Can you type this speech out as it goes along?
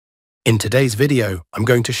In today's video, I'm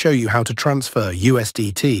going to show you how to transfer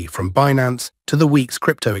USDT from Binance to the Weex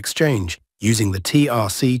crypto exchange using the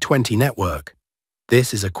TRC20 network.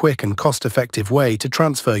 This is a quick and cost-effective way to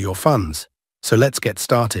transfer your funds. So let's get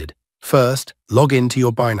started. First, log in to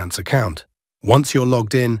your Binance account. Once you're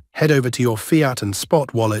logged in, head over to your fiat and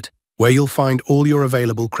spot wallet, where you'll find all your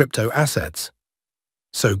available crypto assets.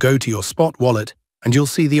 So go to your spot wallet and you'll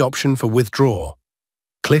see the option for withdraw.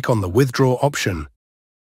 Click on the withdraw option.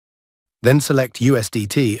 Then select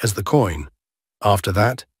USDT as the coin. After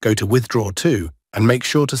that, go to Withdraw To and make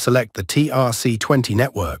sure to select the TRC20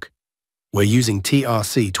 network. We're using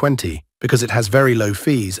TRC20 because it has very low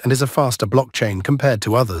fees and is a faster blockchain compared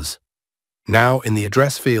to others. Now, in the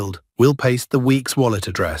address field, we'll paste the Weex wallet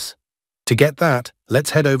address. To get that,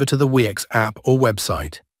 let's head over to the Weex app or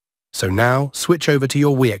website. So now, switch over to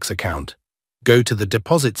your Weex account. Go to the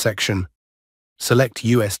deposit section, select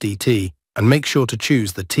USDT, and make sure to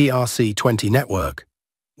choose the TRC20 network.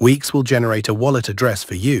 Weex will generate a wallet address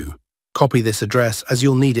for you. Copy this address as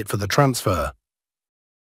you'll need it for the transfer.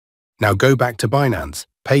 Now go back to Binance,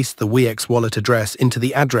 paste the Weex wallet address into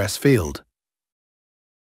the address field.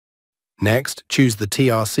 Next, choose the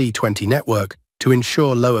TRC20 network to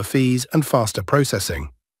ensure lower fees and faster processing.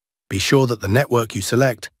 Be sure that the network you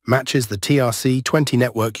select matches the TRC20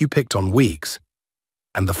 network you picked on Weex.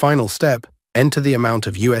 And the final step, enter the amount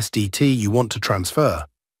of USDT you want to transfer.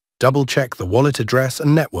 Double-check the wallet address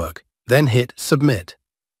and network, then hit Submit.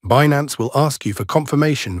 Binance will ask you for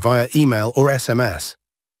confirmation via email or SMS.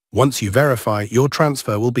 Once you verify, your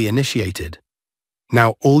transfer will be initiated.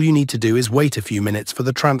 Now, all you need to do is wait a few minutes for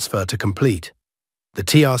the transfer to complete. The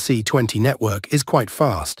TRC20 network is quite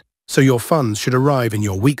fast, so your funds should arrive in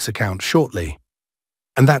your Weex account shortly.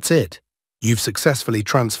 And that's it. You've successfully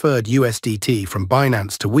transferred USDT from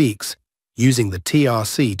Binance to Weex using the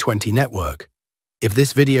TRC20 network. If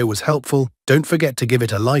this video was helpful, don't forget to give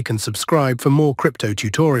it a like and subscribe for more crypto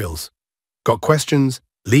tutorials. Got questions?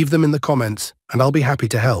 Leave them in the comments and I'll be happy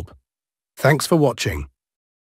to help. Thanks for watching.